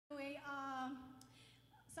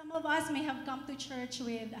Some of us may have come to church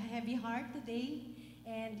with a heavy heart today,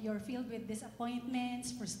 and you're filled with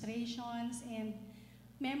disappointments, frustrations, and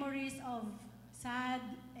memories of sad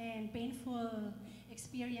and painful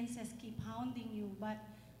experiences keep hounding you. But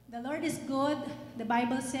the Lord is good. The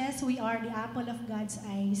Bible says we are the apple of God's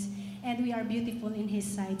eyes, and we are beautiful in His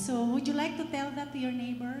sight. So would you like to tell that to your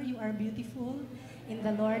neighbor? You are beautiful in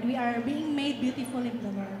the Lord. We are being made beautiful in the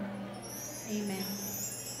Lord. Amen.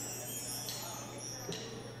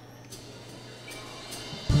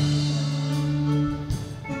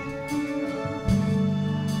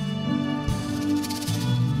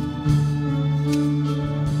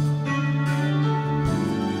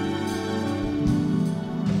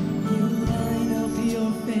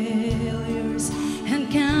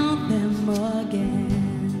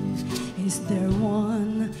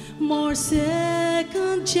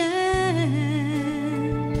 Second chance.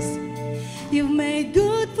 You've made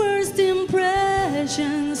good first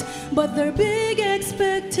impressions, but their big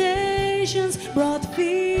expectations brought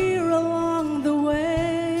fear along the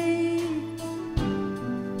way.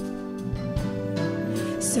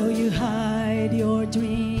 So you hide your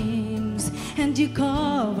dreams and you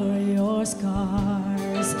cover your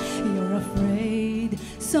scars. You're afraid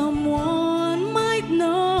someone might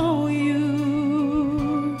know you.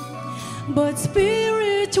 But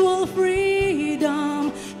spiritual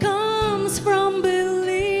freedom comes from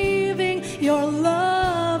believing you're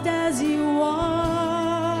loved as you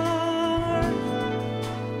are.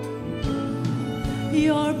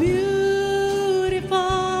 You're beautiful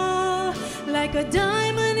like a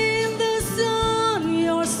diamond in the sun.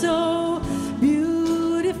 You're so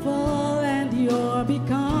beautiful and you're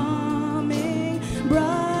becoming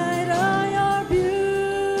brighter. You're beautiful.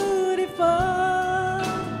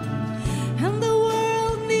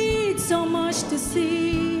 So much to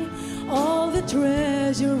see, all the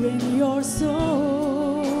treasure in your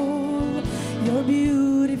soul. You're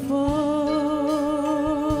beautiful.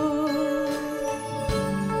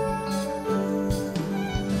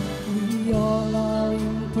 We all are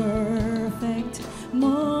imperfect,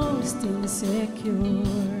 most insecure.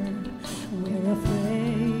 We're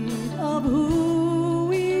afraid of who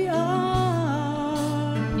we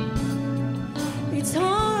are. It's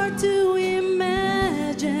hard to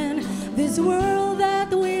imagine this world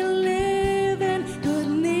that we live in could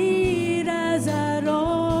need us at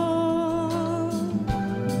all.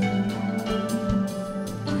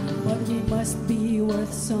 But we must be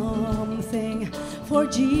worth something for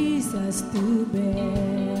Jesus to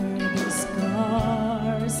bear the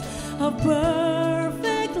scars of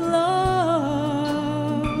perfect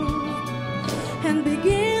love and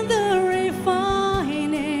begin the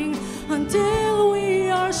refining until we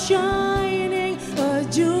are shining a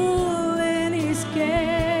jewel.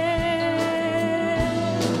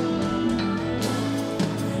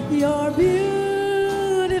 You're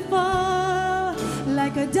beautiful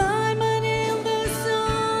like a diamond in the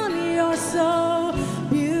sun. You're so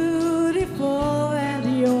beautiful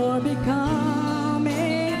and you're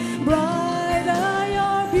becoming brighter.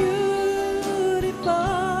 You're beautiful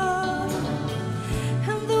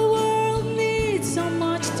and the world needs so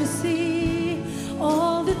much to see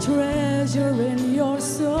all the treasure in your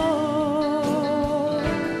soul.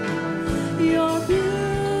 You're beautiful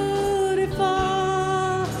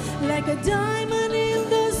like a diamond